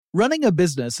Running a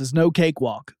business is no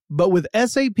cakewalk, but with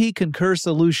SAP Concur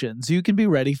Solutions, you can be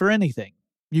ready for anything.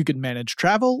 You can manage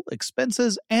travel,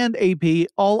 expenses, and AP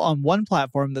all on one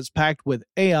platform that's packed with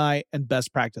AI and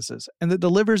best practices, and that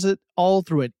delivers it all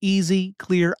through an easy,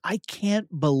 clear, I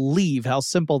can't believe how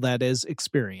simple that is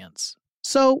experience.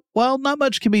 So, while not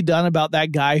much can be done about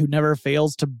that guy who never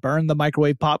fails to burn the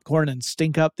microwave popcorn and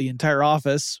stink up the entire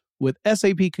office, with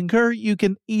SAP Concur, you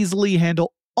can easily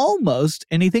handle almost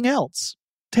anything else.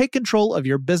 Take control of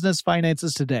your business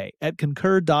finances today at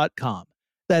Concur.com.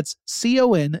 That's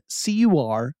CONCUR.com.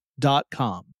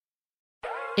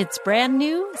 It's brand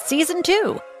new, Season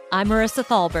 2. I'm Marissa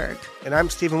Thalberg. And I'm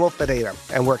Stephen Wolf Pereira,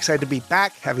 and we're excited to be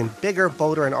back having bigger,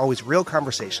 bolder, and always real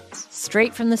conversations.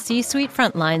 Straight from the C-suite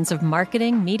front lines of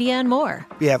marketing, media, and more.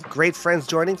 We have great friends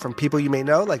joining from people you may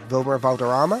know, like Vilmer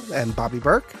Valderrama and Bobby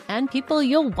Burke. And people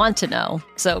you'll want to know.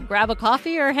 So grab a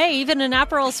coffee or, hey, even an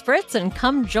Aperol Spritz and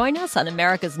come join us on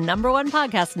America's #1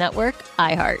 podcast network,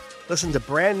 iHeart. Listen to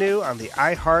Brand New on the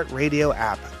iHeart Radio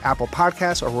app, Apple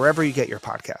Podcasts, or wherever you get your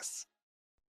podcasts.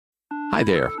 Hi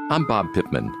there, I'm Bob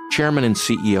Pittman, Chairman and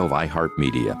CEO of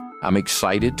iHeartMedia. I'm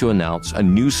excited to announce a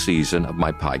new season of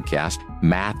my podcast,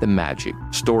 Math and Magic,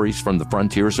 Stories from the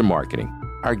Frontiers of Marketing.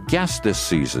 Our guests this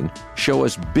season show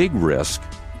us big risk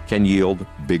can yield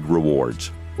big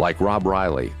rewards, like Rob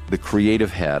Riley, the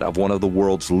creative head of one of the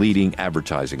world's leading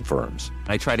advertising firms.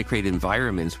 I try to create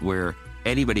environments where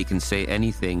anybody can say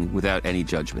anything without any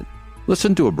judgment.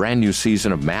 Listen to a brand new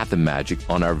season of Math and Magic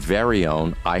on our very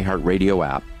own iHeartRadio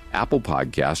app, Apple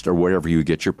Podcast, or wherever you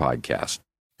get your podcast.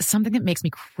 Something that makes me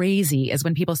crazy is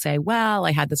when people say, well,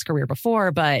 I had this career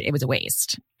before, but it was a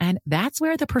waste. And that's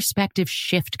where the perspective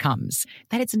shift comes,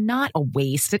 that it's not a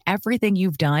waste, that everything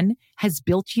you've done has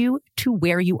built you to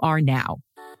where you are now.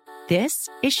 This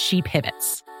is She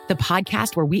Pivots, the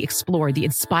podcast where we explore the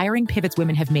inspiring pivots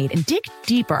women have made and dig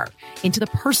deeper into the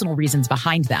personal reasons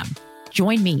behind them.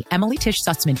 Join me, Emily Tish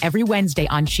Sussman, every Wednesday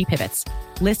on She Pivots.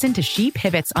 Listen to She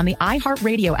Pivots on the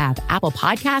iHeartRadio app, Apple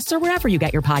Podcasts, or wherever you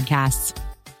get your podcasts.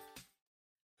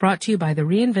 Brought to you by the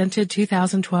reinvented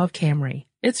 2012 Camry.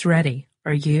 It's ready.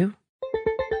 Are you?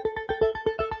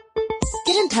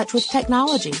 Get in touch with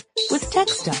technology with Tech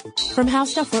Stuff from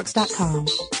HowStuffWorks.com.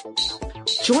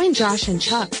 Join Josh and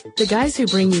Chuck, the guys who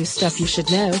bring you stuff you should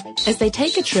know, as they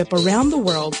take a trip around the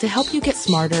world to help you get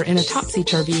smarter in a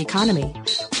topsy-turvy economy.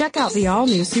 Check out the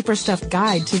all-new Super Stuff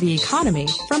Guide to the Economy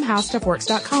from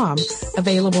HowStuffWorks.com,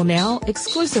 available now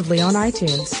exclusively on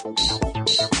iTunes.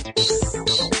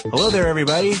 Hello there,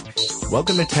 everybody.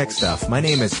 Welcome to Tech Stuff. My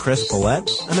name is Chris Paulette.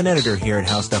 I'm an editor here at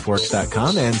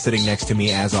HowStuffWorks.com, and sitting next to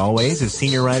me, as always, is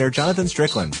senior writer Jonathan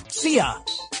Strickland. See ya!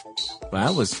 Well,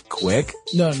 that was quick.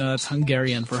 No, that's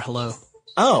Hungarian for hello.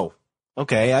 Oh,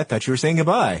 okay. I thought you were saying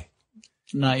goodbye.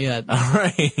 Not yet. All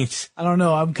right. I don't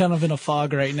know. I'm kind of in a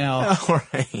fog right now. All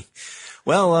right.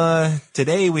 Well,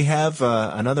 today we have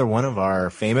another one of our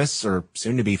famous, or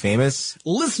soon-to-be famous,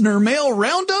 Listener Mail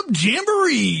Roundup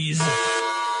Jamborees.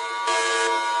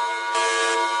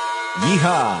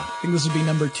 Yeehaw. I think this would be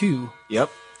number 2. Yep.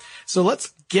 So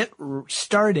let's get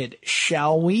started,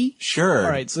 shall we? Sure. All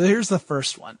right, so here's the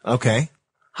first one. Okay.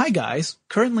 Hi, guys.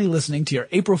 Currently listening to your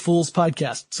April Fool's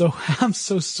podcast. So I'm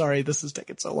so sorry this is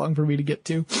taking so long for me to get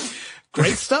to.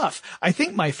 Great stuff. I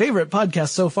think my favorite podcast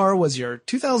so far was your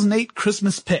 2008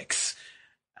 Christmas picks.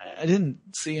 I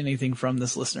didn't see anything from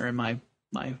this listener in my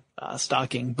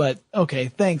stocking, but okay,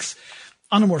 thanks.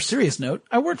 On a more serious note,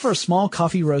 I work for a small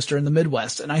coffee roaster in the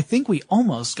Midwest, and I think we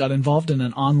almost got involved in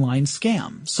an online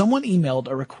scam. Someone emailed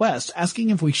a request asking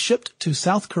if we shipped to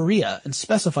South Korea and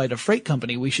specified a freight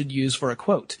company we should use for a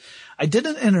quote. I did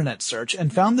an internet search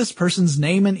and found this person's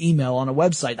name and email on a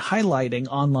website highlighting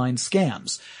online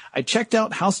scams. I checked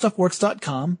out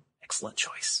HowStuffWorks.com, excellent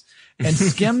choice, and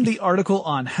skimmed the article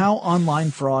on how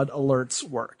online fraud alerts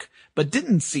work, but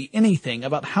didn't see anything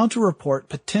about how to report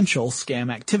potential scam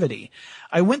activity.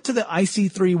 I went to the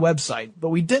IC3 website, but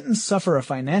we didn't suffer a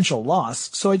financial loss,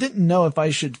 so I didn't know if I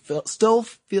should still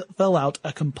fill out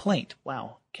a complaint.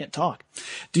 Wow, can't talk.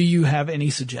 Do you have any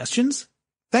suggestions?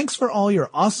 Thanks for all your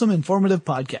awesome, informative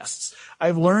podcasts.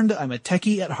 I've learned I'm a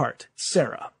techie at heart.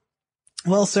 Sarah.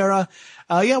 Well, Sarah,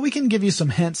 we can give you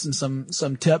some hints and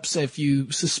some tips if you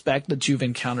suspect that you've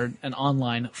encountered an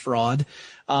online fraud.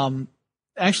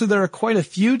 Actually, there are quite a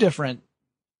few different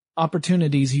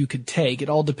opportunities you could take. It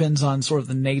all depends on sort of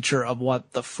the nature of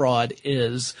what the fraud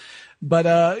is.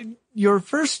 But your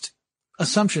first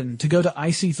assumption to go to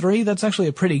IC3, that's actually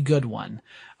a pretty good one.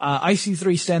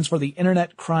 IC3 stands for the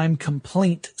Internet Crime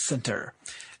Complaint Center,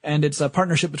 and it's a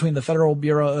partnership between the Federal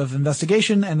Bureau of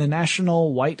Investigation and the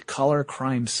National White Collar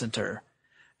Crime Center.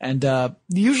 And,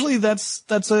 usually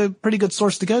that's a pretty good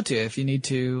source to go to if you need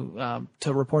to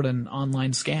report an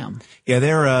online scam. Yeah,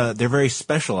 they're very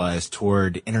specialized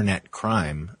toward internet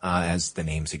crime, as the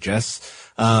name suggests.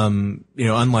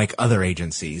 Unlike other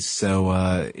agencies.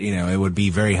 So, it would be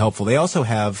very helpful. They also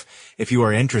have, if you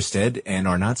are interested and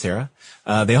are not Sarah,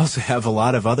 they also have a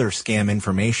lot of other scam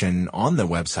information on the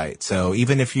website. So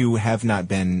even if you have not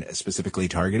been specifically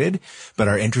targeted, but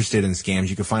are interested in scams,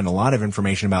 you can find a lot of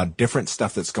information about different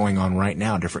stuff that's going on right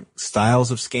now, different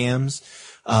styles of scams,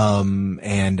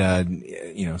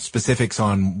 and specifics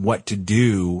on what to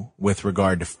do with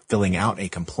regard to filling out a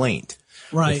complaint.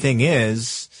 Right. The thing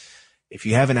is, if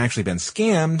you haven't actually been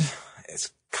scammed,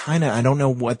 it's I don't know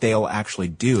what they'll actually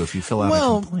do if you fill out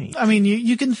a complaint. I mean,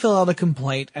 you can fill out a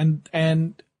complaint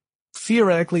and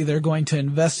theoretically they're going to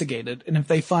investigate it. And if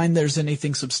they find there's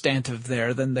anything substantive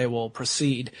there, then they will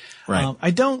proceed. Right.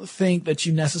 I don't think that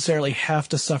you necessarily have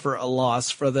to suffer a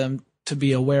loss for them to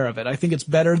be aware of it. I think it's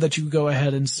better that you go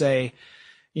ahead and say,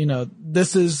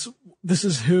 this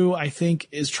is who I think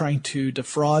is trying to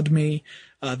defraud me.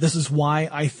 This is why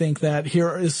I think that.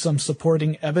 Here is some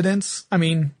supporting evidence. I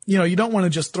mean, you don't want to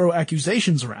just throw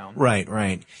accusations around.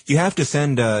 Right. You have to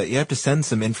send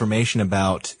some information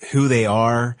about who they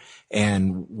are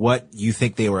and what you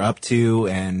think they were up to.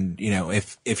 And,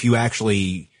 if you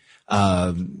actually,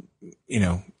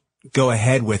 go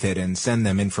ahead with it and send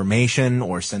them information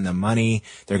or send them money,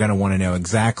 they're going to want to know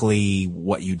exactly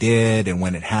what you did and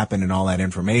when it happened and all that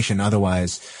information.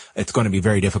 Otherwise, it's going to be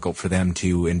very difficult for them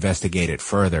to investigate it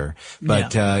further. But,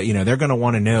 they're going to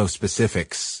want to know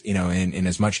specifics, in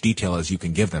as much detail as you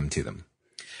can give them to them.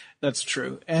 That's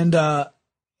true. And,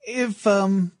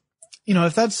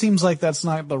 if that seems like that's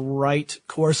not the right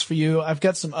course for you, I've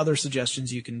got some other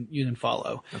suggestions you can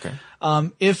follow. Okay.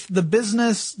 If the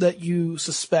business that you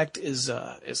suspect is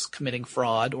committing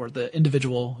fraud, or the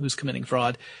individual who's committing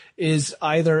fraud is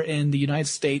either in the United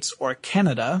States or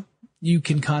Canada, you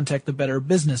can contact the Better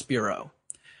Business Bureau.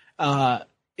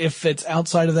 If it's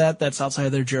outside of that, that's outside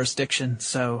of their jurisdiction,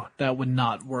 so that would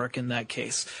not work in that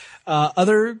case.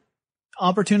 Other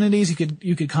opportunities,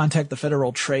 you could contact the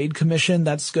Federal Trade Commission.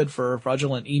 That's good for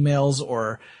fraudulent emails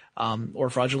or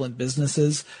fraudulent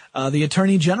businesses. The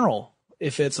Attorney General,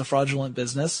 if it's a fraudulent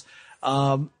business.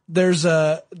 There's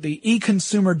the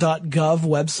econsumer.gov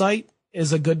website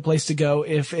is a good place to go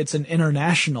if it's an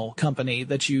international company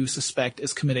that you suspect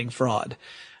is committing fraud.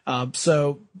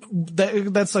 So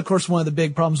that's of course one of the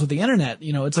big problems with the internet.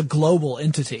 It's a global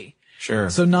entity. Sure.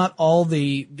 So not all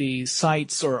the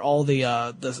sites or all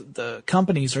the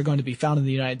companies are going to be found in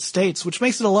the United States, which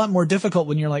makes it a lot more difficult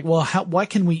when you're like, well,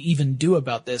 what can we even do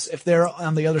about this? If they're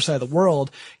on the other side of the world,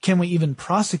 can we even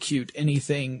prosecute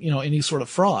anything, any sort of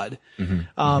fraud?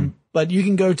 Mm-hmm. But you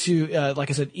can go to, like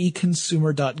I said,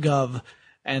 econsumer.gov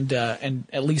and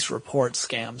at least report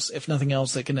scams. If nothing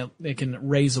else, they can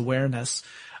raise awareness.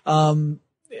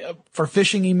 For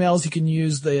phishing emails, you can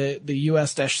use the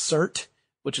US-CERT,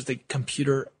 which is the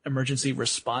Computer Emergency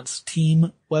Response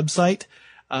Team website,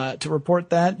 to report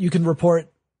that. You can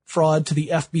report fraud to the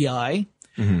FBI.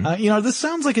 Mm-hmm. This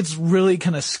sounds like it's really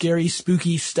kind of scary,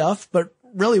 spooky stuff, but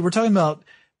really we're talking about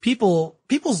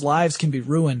people's lives can be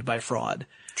ruined by fraud.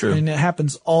 True. And it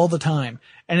happens all the time.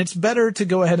 And it's better to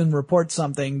go ahead and report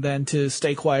something than to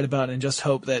stay quiet about it and just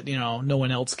hope that, no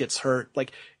one else gets hurt.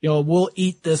 Like, we'll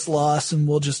eat this loss and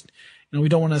we'll just, we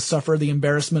don't want to suffer the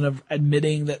embarrassment of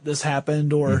admitting that this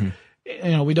happened, or,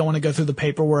 we don't want to go through the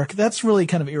paperwork. That's really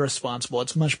kind of irresponsible.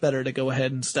 It's much better to go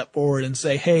ahead and step forward and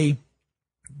say, hey,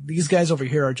 these guys over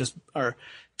here are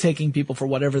taking people for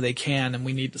whatever they can, and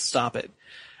we need to stop it.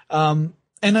 And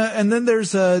then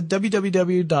there's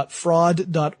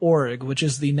www.fraud.org, which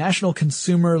is the National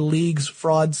Consumer League's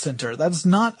Fraud Center. That's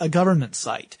not a government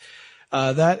site.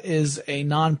 That is a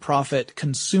nonprofit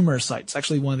consumer site. It's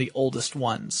actually one of the oldest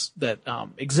ones that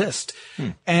exist.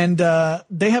 And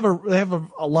they have a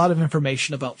lot of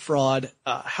information about fraud,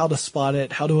 how to spot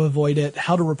it, how to avoid it,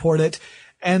 how to report it.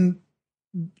 And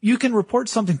you can report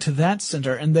something to that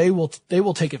center and they will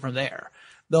take it from there.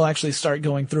 They'll actually start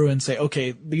going through and say,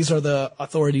 okay, these are the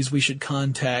authorities we should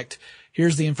contact.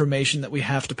 Here's the information that we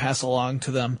have to pass along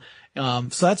to them.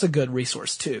 So that's a good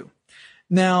resource too.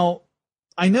 Now,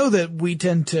 I know that we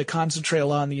tend to concentrate a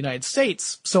lot on the United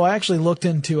States, so I actually looked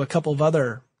into a couple of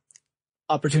other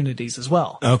opportunities as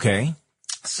well. Okay.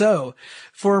 So,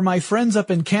 for my friends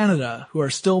up in Canada who are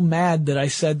still mad that I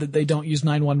said that they don't use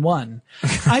 911,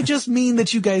 I just mean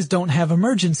that you guys don't have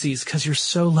emergencies because you're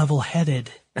so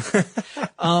level-headed.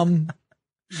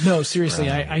 No, seriously,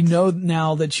 Right. I know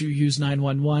now that you use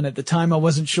 911. At the time, I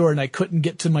wasn't sure and I couldn't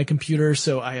get to my computer,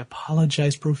 so I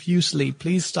apologize profusely.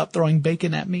 Please stop throwing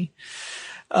bacon at me.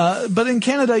 But in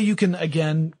Canada, you can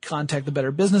again contact the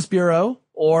Better Business Bureau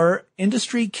or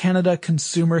Industry Canada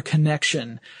Consumer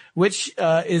Connection, which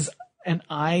is an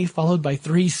I followed by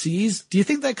 3 C's. Do you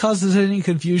think that causes any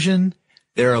confusion?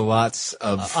 There are lots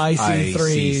of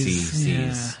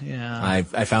ICCCs. Yeah. I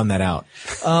found that out.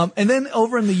 And then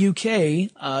over in the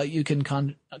UK, you can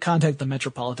contact the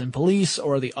Metropolitan Police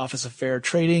or the Office of Fair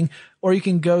Trading, or you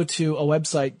can go to a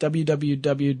website,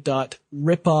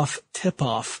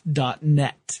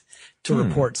 www.ripofftip-off.net to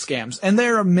report scams. And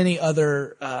there are many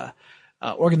other,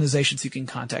 organizations you can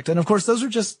contact. And of course, those are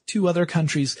just 2 other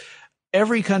countries.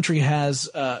 Every country has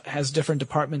different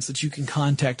departments that you can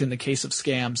contact in the case of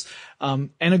scams.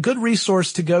 And a good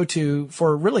resource to go to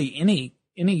for really any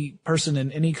person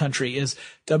in any country is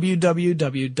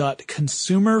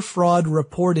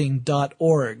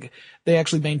www.consumerfraudreporting.org. They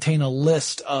actually maintain a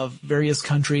list of various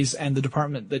countries and the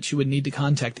department that you would need to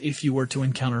contact if you were to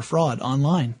encounter fraud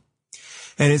online.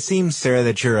 And it seems, Sarah,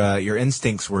 that your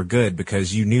instincts were good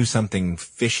because you knew something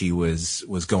fishy was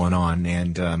going on.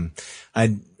 And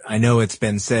I know it's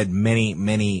been said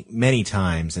many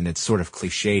times, and it's sort of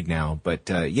cliched now, but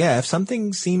yeah, if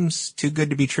something seems too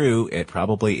good to be true, it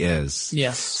probably is.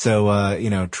 Yes.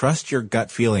 So trust your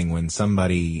gut feeling when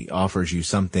somebody offers you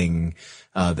something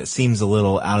that seems a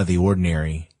little out of the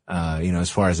ordinary.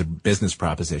 As far as a business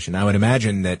proposition, I would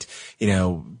imagine that,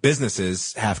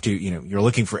 businesses have to, you're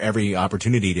looking for every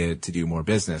opportunity to do more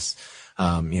business,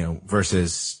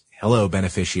 versus, hello,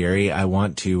 beneficiary, I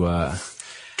want to,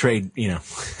 trade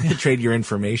your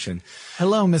information.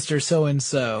 Hello, Mr.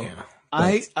 So-and-so. Yeah,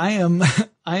 I am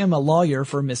a lawyer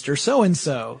for Mr.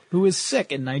 So-and-so who is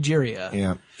sick in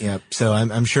Nigeria. Yeah. So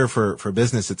I'm sure for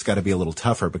business, it's got to be a little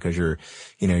tougher because you're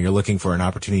looking for an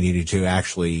opportunity to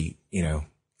actually,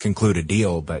 conclude a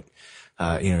deal, but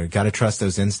you got to trust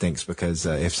those instincts because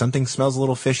if something smells a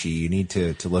little fishy, you need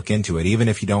to look into it, even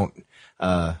if you don't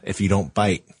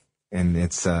bite. And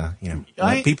it's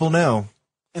let people know.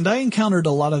 And I encountered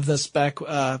a lot of this back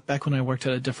when I worked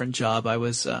at a different job. I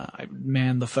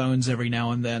manned the phones every now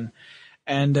and then,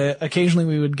 and occasionally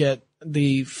we would get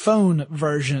the phone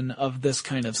version of this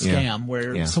kind of scam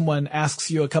where someone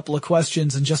asks you a couple of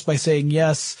questions, and just by saying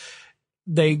yes,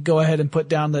 they go ahead and put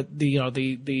down that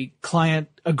the client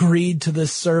agreed to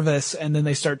this service, and then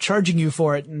they start charging you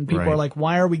for it. And people are like,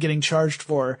 why are we getting charged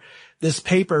for this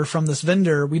paper from this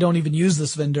vendor? We don't even use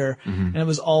this vendor. Mm-hmm. And it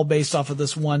was all based off of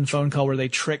this one phone call where they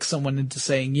trick someone into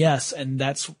saying yes. And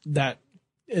that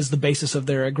is the basis of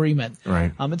their agreement.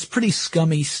 Right. It's pretty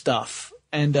scummy stuff.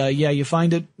 And, you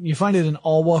find it in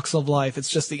all walks of life. It's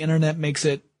just the internet makes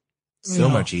it so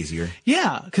much easier.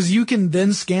 Yeah, because you can then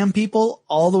scam people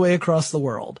all the way across the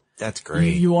world. That's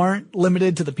great. You aren't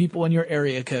limited to the people in your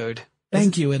area code.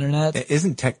 Thank you, internet.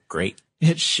 Isn't tech great?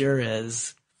 It sure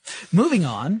is. Moving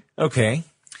on. Okay.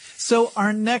 So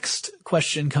our next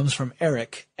question comes from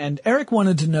Eric, and Eric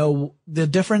wanted to know the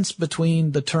difference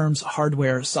between the terms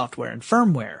hardware, software, and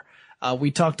firmware.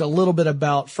 We talked a little bit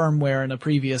about firmware in a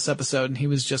previous episode, and he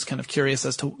was just kind of curious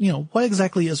as to, what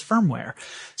exactly is firmware?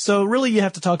 So really you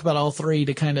have to talk about all three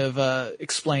to kind of,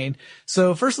 explain.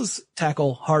 So first let's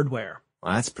tackle hardware.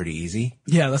 Well, that's pretty easy.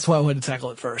 Yeah, that's why I wanted to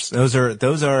tackle it first. Those are,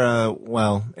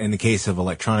 in the case of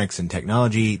electronics and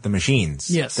technology, the machines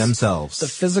themselves. The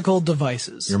physical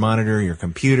devices. Your monitor, your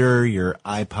computer, your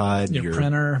iPod, your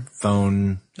printer,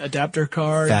 phone, adapter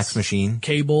cards, fax machine,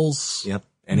 cables. Yep.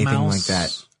 Anything mouse. like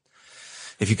that.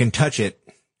 If you can touch it,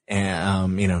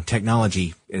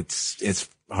 technology, it's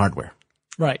hardware.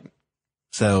 Right.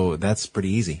 So that's pretty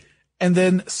easy. And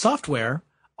then software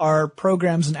are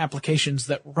programs and applications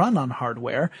that run on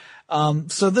hardware.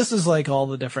 So this is like all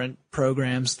the different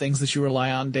programs, things that you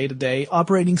rely on day to day.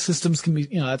 Operating systems can be,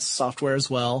 that's software as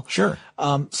well. Sure.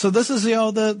 So this is,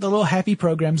 the little happy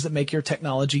programs that make your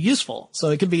technology useful.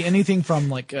 So it could be anything from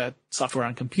like software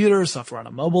on computers, software on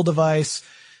a mobile device,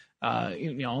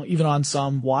 even on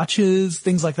some watches,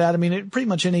 things like that. I mean, pretty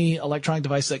much any electronic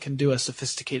device that can do a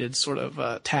sophisticated sort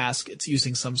of task, it's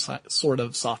using some sort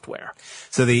of software.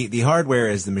 So the hardware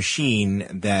is the machine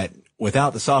that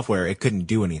without the software, it couldn't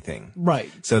do anything.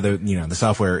 Right. So the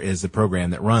software is the program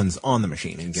that runs on the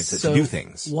machine and gets it to do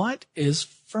things. What is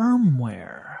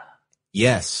firmware?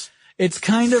 Yes. It's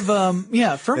kind of,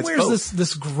 firmware is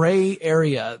this gray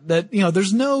area that,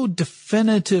 there's no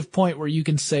definitive point where you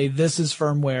can say this is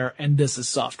firmware and this is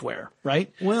software,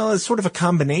 right? Well, it's sort of a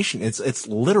combination. It's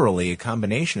literally a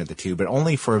combination of the two, but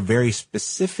only for a very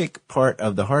specific part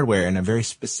of the hardware and a very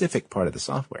specific part of the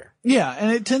software. Yeah.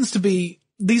 And it tends to be,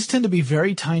 these tend to be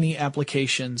very tiny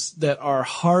applications that are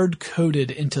hard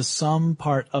coded into some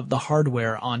part of the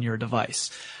hardware on your device.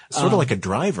 Sort of like a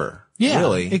driver. Yeah,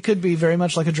 really. It could be very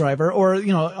much like a driver, or,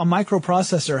 you know, a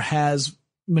microprocessor has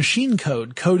machine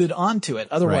code coded onto it.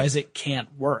 Otherwise it can't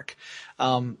work.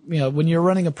 You know, when you're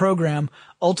running a program,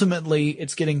 ultimately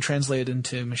it's getting translated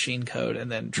into machine code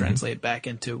and then translated back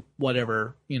into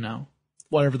whatever, you know,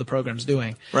 whatever the program's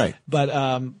doing. Right. But,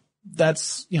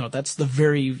 that's, you know, that's the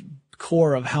very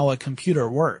core of how a computer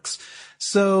works.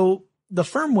 So the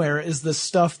firmware is the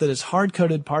stuff that is hard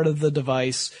coded part of the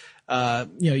device. You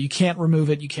know, you can't remove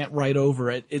it. You can't write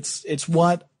over it. It's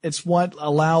what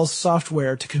allows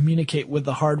software to communicate with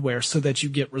the hardware so that you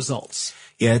get results.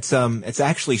 Yeah, it's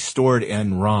actually stored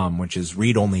in ROM, which is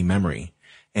read-only memory.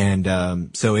 And,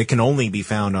 so it can only be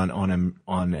found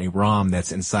on a ROM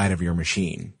that's inside of your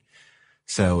machine.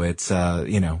 So it's,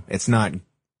 you know, it's not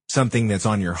something that's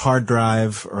on your hard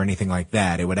drive or anything like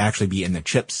that. It would actually be in the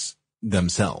chips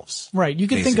themselves. Right. You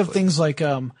can think of basically. things like,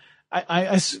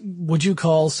 would you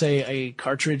call, say, a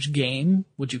cartridge game?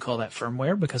 Would you call that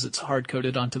firmware because it's hard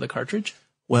coded onto the cartridge?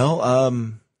 Well,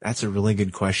 that's a really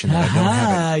good question that I don't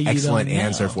have an You excellent don't know.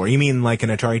 answer for. You mean like an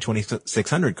Atari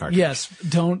 2600 cartridge? Yes.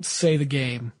 Don't say the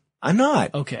game. I'm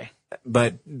not. Okay.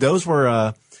 But those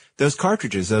were, those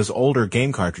cartridges, those older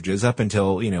game cartridges up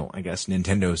until, you know, I guess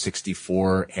Nintendo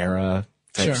 64 era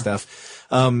type Sure. stuff.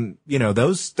 You know,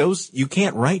 those, you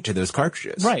can't write to those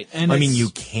cartridges. Right. And I mean, it's- you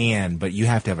can, but you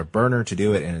have to have a burner to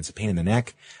do it, and it's a pain in the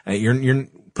neck. You're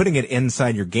putting it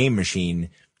inside your game machine.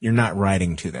 You're not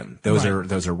writing to them. Those Right.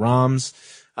 are ROMs.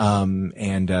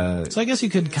 So I guess you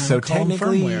could kind So of call them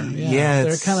technically, firmware. yeah,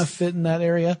 They're it's- kind of fit in that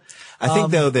area. I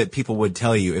think though that people would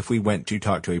tell you, if we went to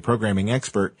talk to a programming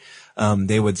expert,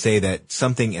 they would say that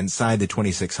something inside the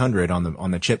 2600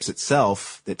 on the chips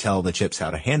itself that tell the chips how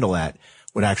to handle that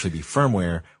would actually be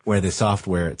firmware, where the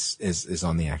software is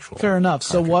on the actual. Fair enough.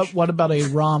 So cartridge. what about a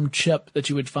ROM chip that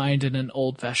you would find in an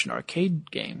old fashioned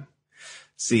arcade game?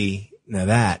 See, now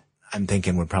that I'm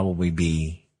thinking would probably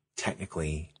be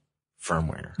technically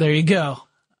firmware. There you go.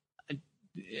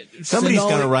 Somebody's Send all-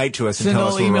 going to write to us and send tell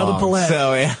all us we're email to wrong. Paulette.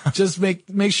 So yeah. Just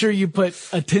make sure you put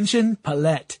attention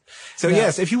Paulette. So Yeah.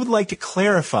 yes, if you would like to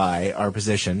clarify our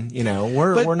position, you know,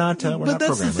 we're not But not that's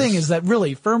programmers. the thing, is that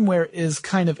really firmware is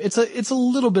kind of, it's a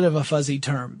little bit of a fuzzy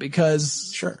term,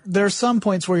 because Sure. there are some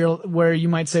points where you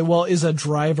might say, well, is a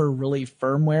driver really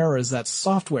firmware or is that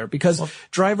software? Because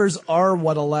drivers are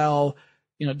what allow,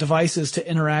 you know, devices to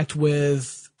interact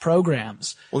with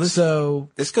programs. Well,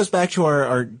 this goes back to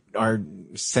our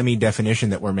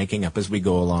semi-definition that we're making up as we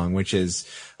go along, which is,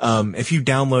 if you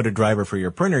download a driver for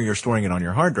your printer, you're storing it on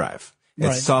your hard drive. It's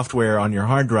Right. software on your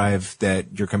hard drive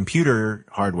that your computer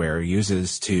hardware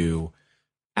uses to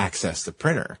access the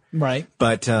printer. Right.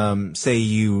 But, say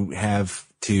you have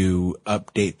to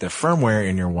update the firmware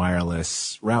in your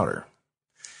wireless router.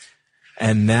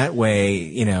 And that way,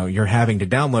 you know, you're having to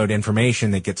download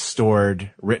information that gets stored,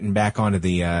 written back onto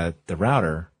the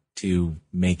router to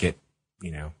make it, you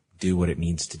know, do what it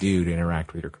needs to do to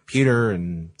interact with your computer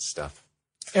and stuff.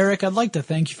 Eric, I'd like to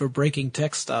thank you for breaking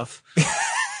tech stuff.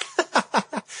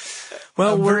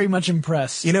 Well, I'm very much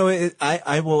impressed. you know,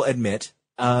 I will admit,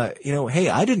 you know, hey,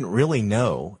 I didn't really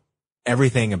know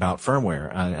everything about firmware,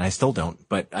 and I still don't,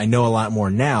 but I know a lot more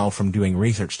now from doing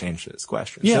research to answer this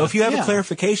question. Yeah, So if you have yeah. a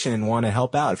clarification and want to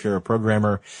help out, if you're a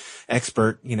programmer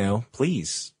expert, you know,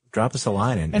 please drop us a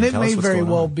line and And it tell may us what's very going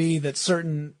well on. be that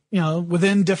certain, you know,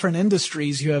 within different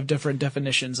industries, you have different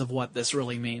definitions of what this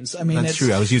really means. I mean, That's it's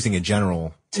true. I was using a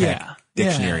general tech Yeah,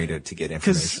 dictionary yeah. to get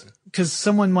information. because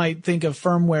someone might think of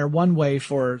firmware one way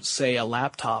for, say, a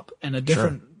laptop, and a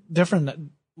different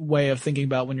way of thinking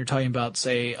about when you're talking about,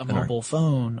 say, a mobile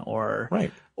phone or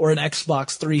Right. or an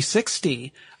Xbox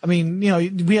 360. I mean, you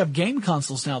know, we have game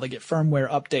consoles now that get firmware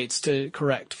updates to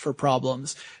correct for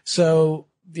problems. So,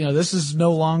 you know, this is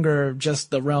no longer just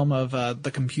the realm of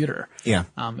the computer. Yeah.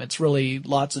 It's really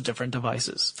lots of different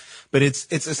devices. But it's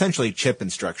essentially chip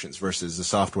instructions versus the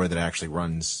software that actually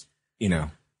runs, you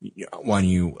know, when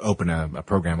you open a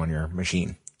program on your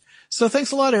machine. So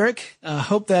thanks a lot, Eric.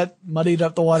 Hope that muddied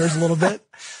up the waters a little bit.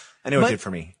 I know But- it did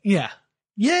for me. Yeah.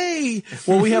 Yay!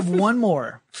 Well, we have one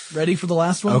more. Ready for the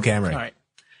last one? Okay, I'm ready. All right.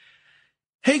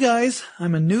 Hey guys,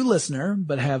 I'm a new listener,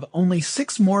 but have only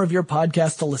 6 more of your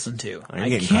podcasts to listen to. You're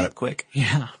getting caught up quick.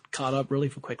 Yeah, caught up really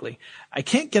quickly. I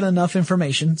can't get enough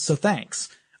information, so thanks.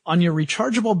 On your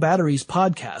rechargeable batteries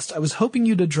podcast, I was hoping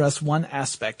you'd address one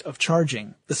aspect of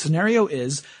charging. The scenario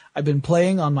is, I've been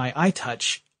playing on my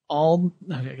iTouch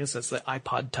I guess that's the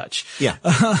iPod Touch. Yeah.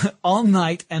 All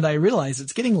night, and I realize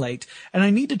it's getting late, and I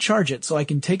need to charge it so I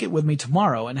can take it with me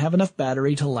tomorrow and have enough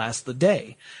battery to last the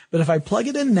day. But if I plug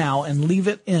it in now and leave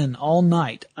it in all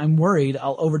night, I'm worried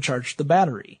I'll overcharge the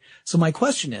battery. So my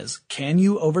question is, can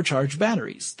you overcharge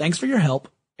batteries? Thanks for your help,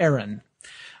 Aaron.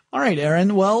 All right,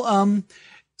 Aaron. Well,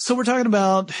 so we're talking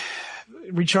about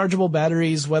rechargeable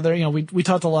batteries, whether, we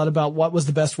talked a lot about what was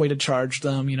the best way to charge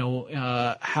them,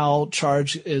 how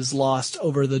charge is lost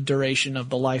over the duration of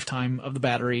the lifetime of the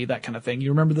battery, that kind of thing. You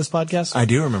remember this podcast? I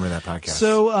do remember that podcast.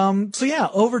 So yeah,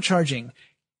 overcharging.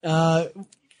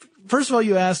 First of all,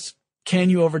 you asked, can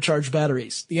you overcharge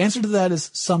batteries? The answer to that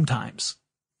is sometimes.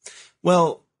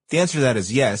 Well, the answer to that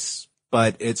is yes,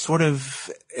 but it's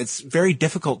very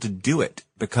difficult to do it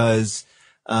because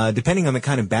depending on the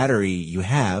kind of battery you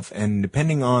have and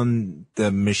depending on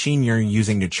the machine you're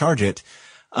using to charge it,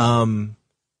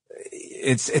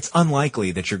 it's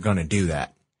unlikely that you're going to do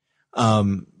that.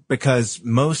 Because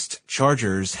most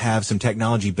chargers have some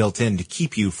technology built in to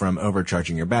keep you from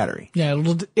overcharging your battery. Yeah,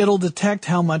 it'll detect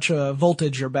how much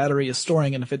voltage your battery is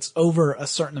storing, and if it's over a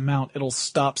certain amount, it'll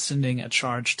stop sending a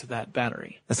charge to that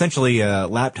battery. Essentially,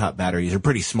 laptop batteries are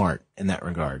pretty smart in that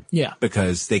regard. Yeah.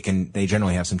 Because they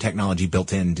generally have some technology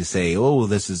built in to say, oh,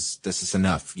 this is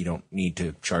enough. You don't need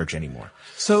to charge anymore.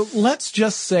 So let's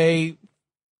just say,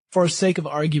 for sake of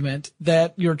argument,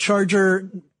 that your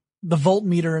charger, the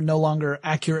voltmeter no longer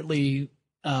accurately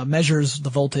measures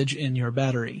the voltage in your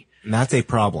battery. And that's a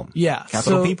problem. Yeah.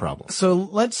 Capital P problem. So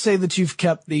let's say that you've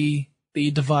kept the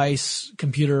device,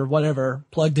 computer, whatever,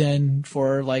 plugged in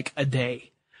for like a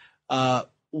day.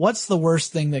 What's the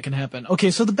worst thing that can happen? Okay,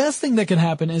 so the best thing that can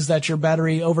happen is that your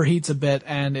battery overheats a bit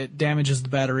and it damages the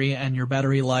battery and your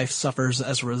battery life suffers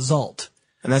as a result.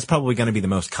 And that's probably going to be the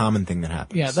most common thing that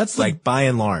happens. Yeah, that's like by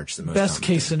and large the most best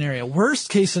case scenario. Worst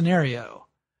case scenario,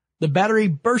 the battery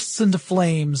bursts into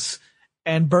flames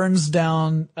and burns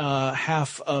down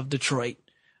half of Detroit,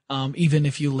 even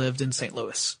if you lived in St.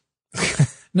 Louis.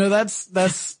 No, that's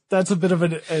a bit of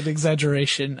an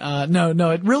exaggeration.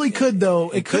 No, it really could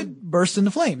though. It could burst into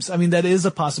flames. I mean, that is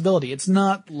a possibility. It's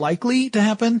not likely to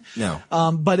happen. No.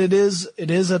 But it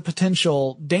is a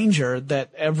potential danger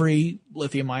that every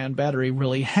lithium-ion battery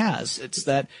really has. It's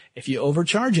that if you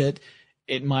overcharge it,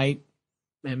 it might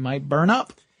burn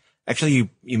up. Actually,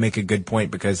 you make a good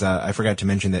point because I forgot to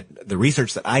mention that the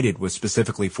research that I did was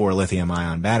specifically for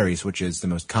lithium-ion batteries, which is the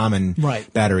most common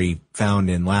battery found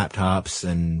in laptops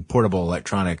and portable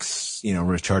electronics,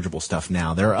 rechargeable stuff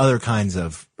now. There are other kinds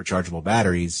of rechargeable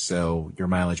batteries, so your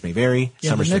mileage may vary.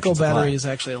 Yeah, the nickel battery is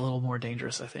actually a little more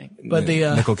dangerous, I think. But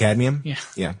the nickel cadmium?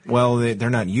 Yeah. Well,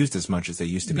 they're not used as much as they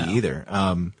used to be either.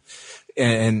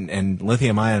 And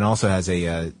lithium-ion also has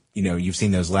you've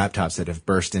seen those laptops that have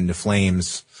burst into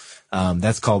flames.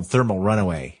 That's called thermal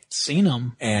runaway. Seen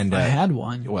them. And I had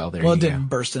one. Well, it didn't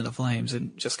burst into flames.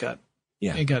 It just got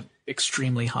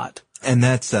extremely hot. And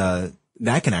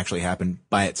that can actually happen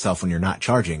by itself when you're not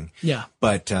charging. Yeah.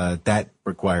 But that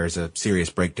requires a serious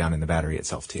breakdown in the battery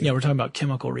itself too. Yeah, we're talking about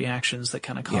chemical reactions that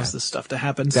kind of cause this stuff to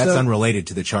happen. That's unrelated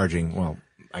to the charging. Well,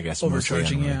 I guess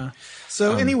overcharging. Yeah.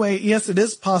 So anyway, yes, it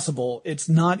is possible. It's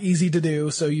not easy to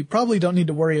do, so you probably don't need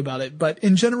to worry about it. But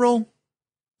in general,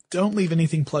 don't leave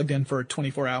anything plugged in for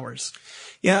 24 hours.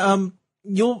 Yeah,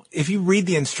 if you read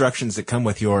the instructions that come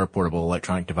with your portable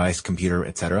electronic device, computer,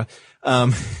 etc.,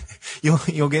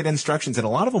 you'll get instructions, and a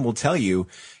lot of them will tell you,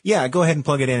 yeah, go ahead and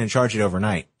plug it in and charge it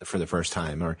overnight for the first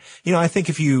time. Or, I think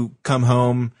if you come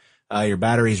home, your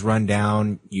battery's run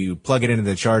down, you plug it into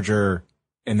the charger,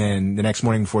 and then the next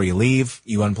morning before you leave,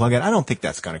 you unplug it. I don't think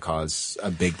that's going to cause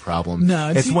a big problem. No,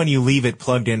 it's when you leave it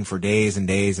plugged in for days and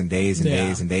days and days and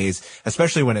days and days,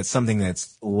 especially when it's something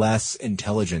that's less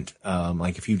intelligent.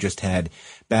 Like if you just had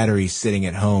batteries sitting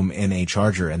at home in a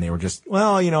charger and they were just,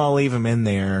 I'll leave them in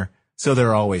there so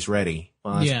they're always ready.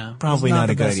 Well, that's probably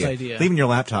not a good idea. Leaving your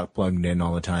laptop plugged in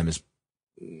all the time is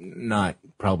not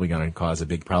probably going to cause a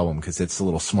big problem because it's a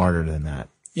little smarter than that.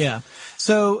 Yeah.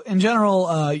 So in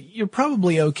general, you're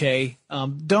probably okay.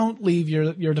 Don't leave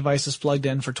your devices plugged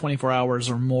in for 24 hours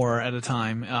or more at a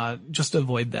time. Just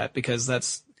avoid that because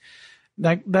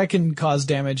that can cause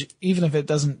damage. Even if it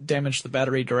doesn't damage the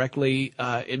battery directly,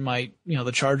 it might,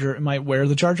 it might wear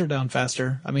the charger down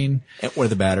faster. I mean, or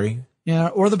the battery. Yeah,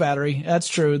 or the battery. That's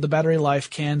true. The battery life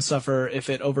can suffer if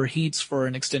it overheats for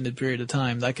an extended period of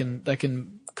time. That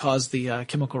can cause the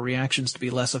chemical reactions to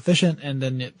be less efficient, and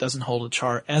then it doesn't hold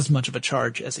as much of a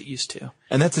charge as it used to.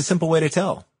 And that's a simple way to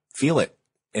tell. Feel it.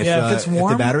 If it's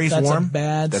warm, if the battery's that's warm, a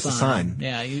bad that's sign. a sign.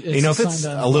 Yeah, if it's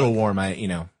a little warm,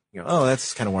 you go, oh,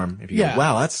 that's kind of warm. If you Yeah. go,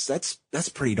 wow, that's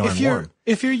pretty darn warm.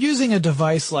 If you're using a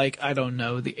device like, I don't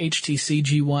know, the HTC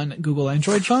G1 Google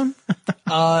Android phone,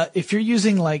 if you're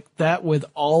using like that with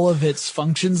all of its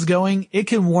functions going, it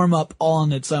can warm up all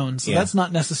on its own. So Yeah. that's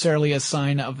not necessarily a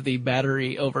sign of the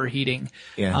battery overheating.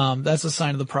 Yeah. That's a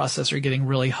sign of the processor getting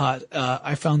really hot.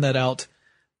 I found that out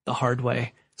the hard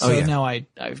way. So Oh, yeah. now I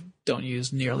don't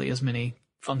use nearly as many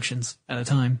functions at a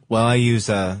time. Well, I use,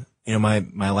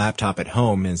 my laptop at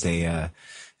home is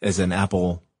an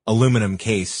Apple aluminum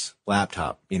case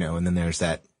laptop, and then there's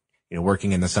that,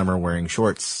 working in the summer wearing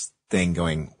shorts thing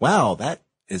going, wow, that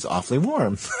is awfully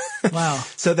warm. Wow.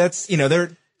 So that's, you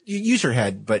use your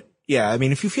head, but yeah, I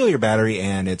mean, if you feel your battery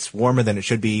and it's warmer than it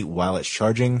should be while it's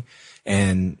charging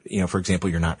and, for example,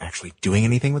 you're not actually doing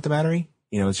anything with the battery,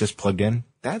 it's just plugged in,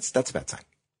 that's a bad sign.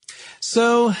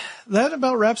 So that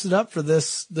about wraps it up for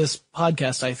this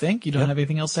podcast, I think. You don't have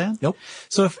anything else to add? Nope.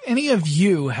 So if any of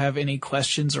you have any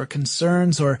questions or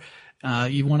concerns, or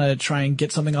you want to try and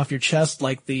get something off your chest,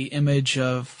 like the image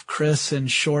of Chris in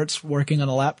shorts working on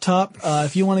a laptop,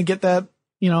 if you want to get that,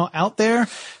 out there,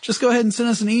 just go ahead and send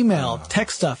us an email,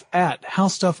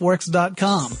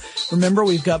 techstuff@howstuffworks.com. Remember,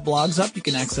 we've got blogs up. You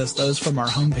can access those from our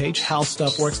homepage,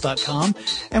 howstuffworks.com.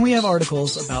 And we have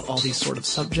articles about all these sort of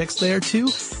subjects there too.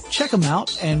 Check them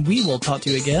out, and we will talk to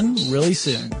you again really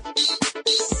soon.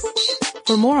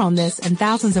 For more on this and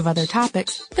thousands of other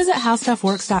topics, visit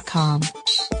howstuffworks.com.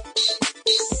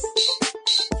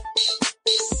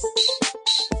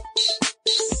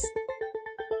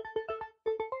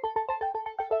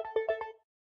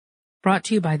 Brought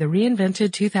to you by the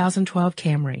reinvented 2012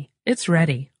 Camry. It's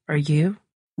ready. Are you?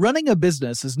 Running a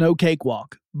business is no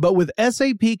cakewalk, but with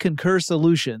SAP Concur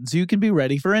Solutions, you can be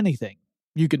ready for anything.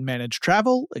 You can manage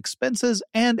travel, expenses,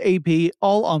 and AP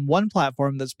all on one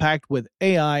platform that's packed with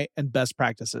AI and best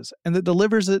practices, and that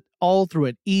delivers it all through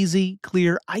an easy,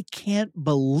 clear, I can't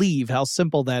believe how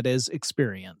simple that is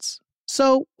experience.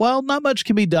 So, while not much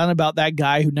can be done about that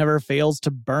guy who never fails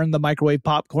to burn the microwave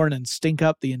popcorn and stink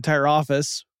up the entire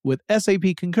office, with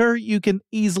SAP Concur, you can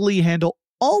easily handle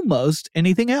almost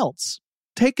anything else.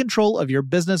 Take control of your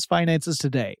business finances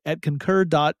today at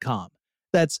concur.com.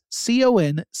 That's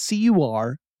CONCUR.com.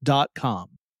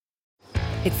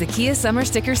 It's the Kia Summer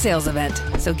Sticker Sales Event,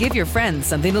 so give your friends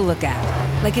something to look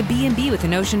at, like a B&B with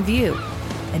an ocean view,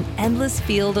 an endless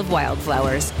field of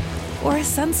wildflowers, or a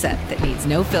sunset that needs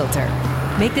no filter.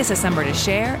 Make this a summer to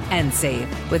share and save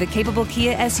with a capable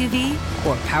Kia SUV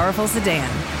or powerful sedan.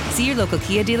 See your local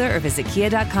Kia dealer or visit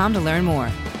kia.com to learn more.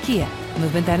 Kia,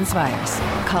 movement that inspires.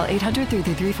 Call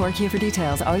 800-3334-KIA for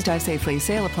details. Always drive safely.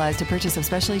 Sale applies to purchase of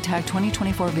specially tagged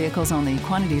 2024 vehicles only.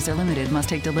 Quantities are limited. Must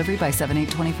take delivery by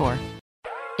 7/8/24.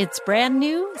 It's brand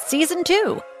new, Season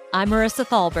 2. I'm Marissa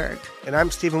Thalberg. And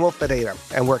I'm Stephen Wolf Bedeta,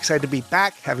 and we're excited to be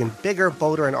back having bigger,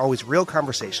 bolder, and always real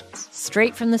conversations.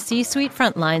 Straight from the C-suite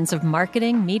front lines of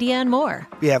marketing, media, and more.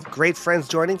 We have great friends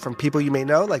joining from people you may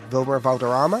know, like Wilmer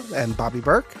Valderrama and Bobby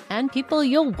Burke. And people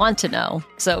you'll want to know.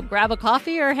 So grab a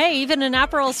coffee or, hey, even an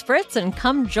Aperol Spritz and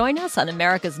come join us on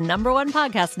America's #1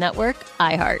 podcast network,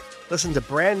 iHeart. Listen to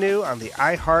brand new on the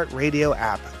iHeart Radio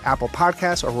app, Apple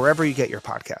Podcasts, or wherever you get your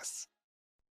podcasts.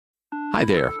 Hi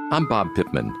there, I'm Bob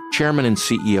Pittman, Chairman and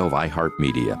CEO of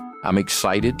iHeartMedia. I'm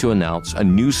excited to announce a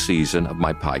new season of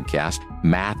my podcast,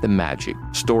 Math and Magic,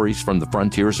 Stories from the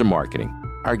Frontiers of Marketing.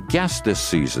 Our guests this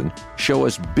season show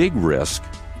us big risk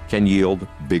can yield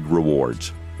big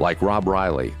rewards, like Rob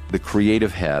Riley, the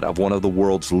creative head of one of the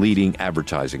world's leading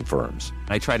advertising firms.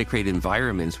 I try to create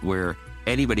environments where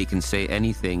anybody can say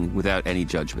anything without any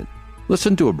judgment.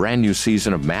 Listen to a brand new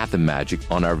season of Math and Magic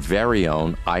on our very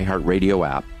own iHeartRadio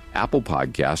app, Apple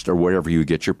Podcast, or wherever you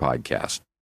get your podcast.